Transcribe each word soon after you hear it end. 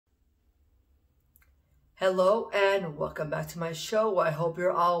Hello and welcome back to my show. I hope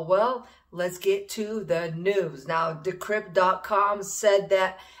you're all well. Let's get to the news. Now, Decrypt.com said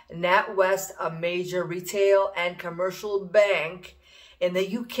that NatWest, a major retail and commercial bank in the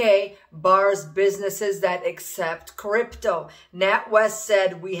UK, bars businesses that accept crypto. NatWest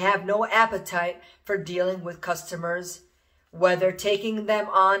said, "We have no appetite for dealing with customers, whether taking them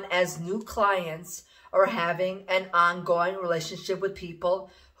on as new clients or having an ongoing relationship with people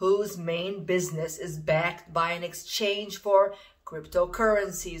whose main business is backed by an exchange for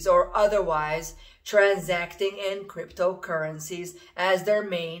cryptocurrencies or otherwise transacting in cryptocurrencies as their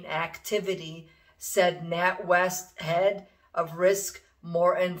main activity," said NatWest head of risk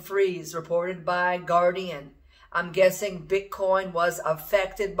Morten Fries, reported by Guardian. I'm guessing Bitcoin was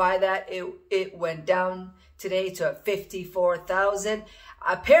affected by that. It went down today to 54,000.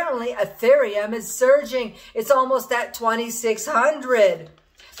 Apparently, Ethereum is surging. It's almost at 2,600.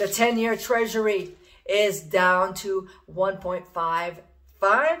 The 10-year treasury is down to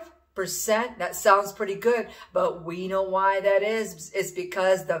 1.55%. That sounds pretty good, but we know why that is. It's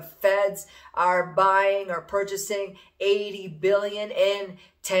because the feds are buying or purchasing 80 billion in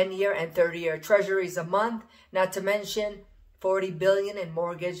 10-year and 30-year treasuries a month, not to mention 40 billion in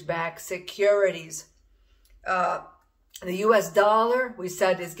mortgage-backed securities. The US dollar, we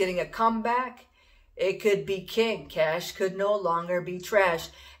said, is getting a comeback. It could be king. Cash could no longer be trash.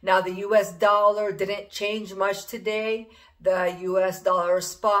 Now, the US dollar didn't change much today. The US dollar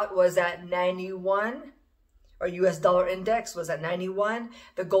spot was at 91, or US dollar index was at 91.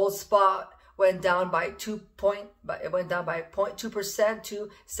 The gold spot went down by 0.2% to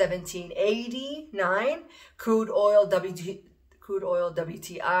 1789. Crude oil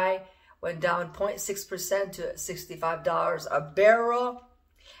WTI went down 0.6% to $65 a barrel.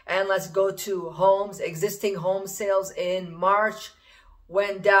 And let's go to homes. Existing home sales in March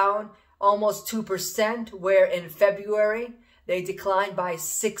went down almost 2%, where in February they declined by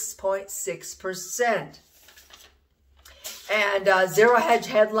 6.6%. And Zero Hedge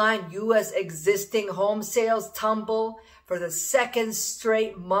headline, U.S. existing home sales tumble for the second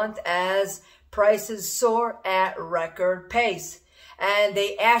straight month as prices soar at record pace. And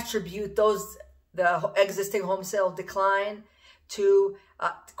they attribute the existing home sale decline to,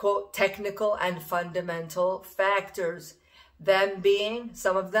 quote, technical and fundamental factors. Them being,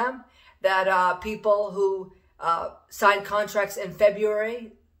 some of them, that people who signed contracts in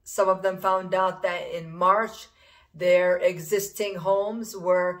February, some of them found out that in March, their existing homes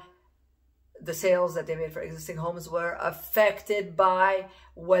were, the sales that they made for existing homes were affected by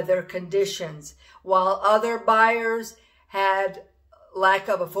weather conditions, while other buyers had lack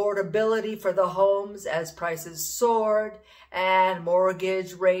of affordability for the homes as prices soared and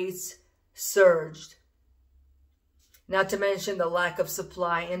mortgage rates surged. Not to mention the lack of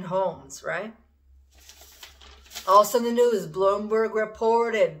supply in homes, right? Also in the news, Bloomberg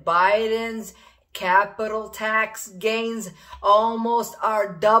reported Biden's capital tax gains almost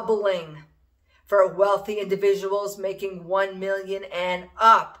are doubling for wealthy individuals making 1 million and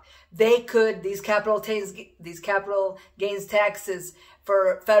up. They could, these capital gains taxes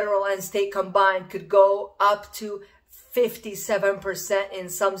for federal and state combined could go up to 57% in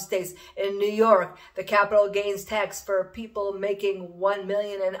some states. In New York, the capital gains tax for people making 1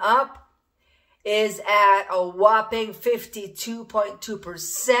 million and up is at a whopping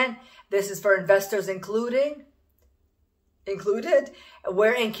 52.2%. This is for investors included,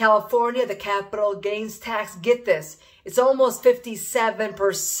 where in California, the capital gains tax, get this, it's almost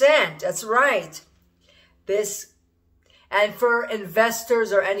 57%. That's right. And for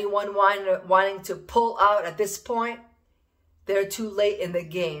investors or anyone wanting to pull out at this point, they're too late in the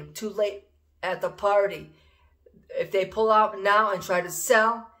game, too late at the party. If they pull out now and try to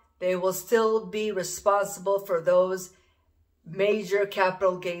sell, they will still be responsible for those major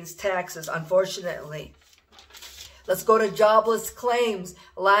capital gains taxes, unfortunately. Let's go to jobless claims.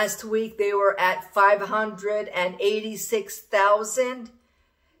 Last week, they were at 586,000.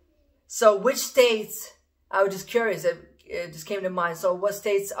 So which states, I was just curious, it just came to mind. So what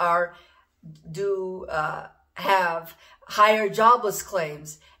states have higher jobless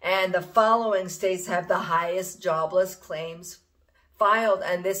claims? And the following states have the highest jobless claims filed.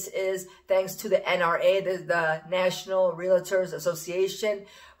 And this is thanks to the NRA, the National Realtors Association,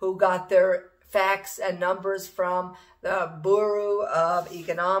 who got their facts and numbers from the Bureau of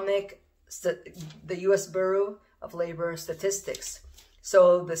the U.S. Bureau of Labor Statistics.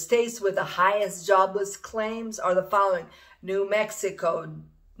 So the states with the highest jobless claims are the following: New Mexico,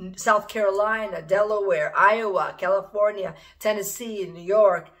 South Carolina, Delaware, Iowa, California, Tennessee, New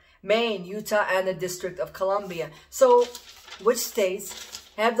York, Maine, Utah, and the District of Columbia. So which states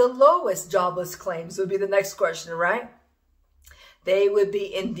have the lowest jobless claims would be the next question, right? They would be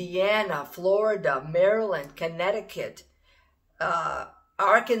Indiana, Florida, Maryland, Connecticut,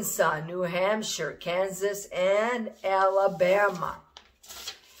 Arkansas, New Hampshire, Kansas, and Alabama.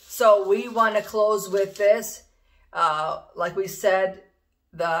 So we want to close with this. Like we said,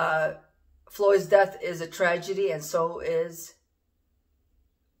 Floyd's death is a tragedy, and so is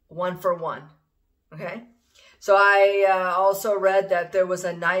One for One. Okay? So I also read that there was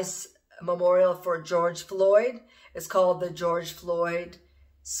a nice memorial for George Floyd. It's called the George Floyd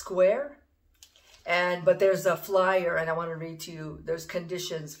Square. But there's a flyer, and I want to read to you. There's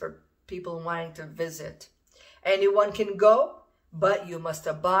conditions for people wanting to visit. Anyone can go, but you must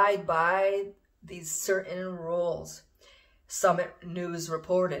abide by these certain rules. Summit News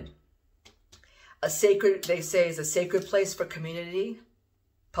reported. They say, is a sacred place for community,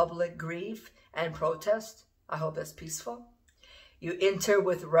 public grief, and protest. I hope that's peaceful. You enter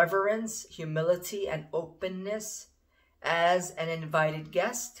with reverence, humility, and openness as an invited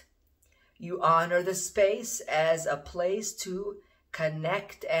guest. You honor the space as a place to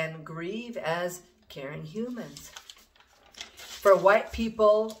connect and grieve as caring humans. For white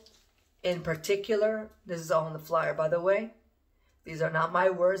people in particular, this is all in the flyer, by the way. These are not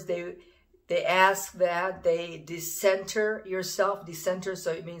my words. They ask that they decenter yourself. Decenter,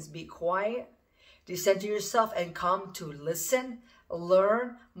 so it means be quiet. Decenter yourself and come to listen,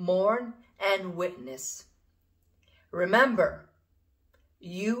 learn, mourn, and witness. Remember,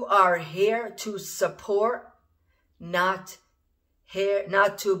 you are here to support, not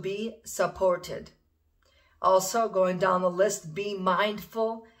to be supported. Also, going down the list, be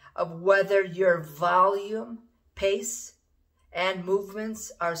mindful of whether your volume, pace, and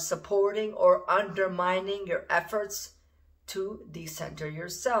movements are supporting or undermining your efforts to decenter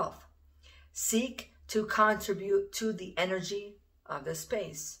yourself. Seek to contribute to the energy of the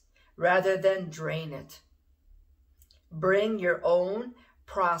space rather than drain it. Bring your own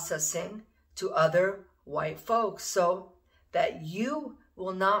processing to other white folks so that you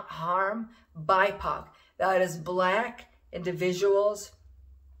will not harm BIPOC. That is Black individuals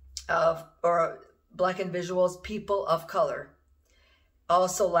people of color.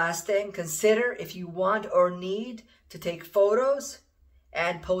 Also, last thing, consider if you want or need to take photos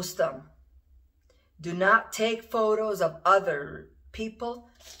and post them. Do not take photos of other people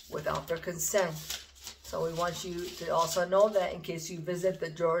without their consent. So we want you to also know that in case you visit the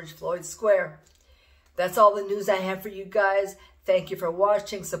George Floyd Square. That's all the news I have for you guys. Thank you for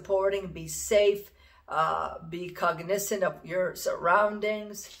watching, supporting. Be safe. Be cognizant of your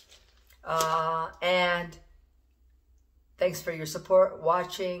surroundings. And thanks for your support,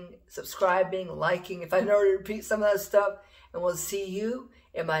 watching, subscribing, liking. If I know to repeat some of that stuff. And we'll see you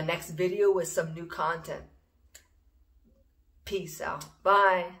in my next video with some new content. Peace out.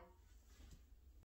 Bye.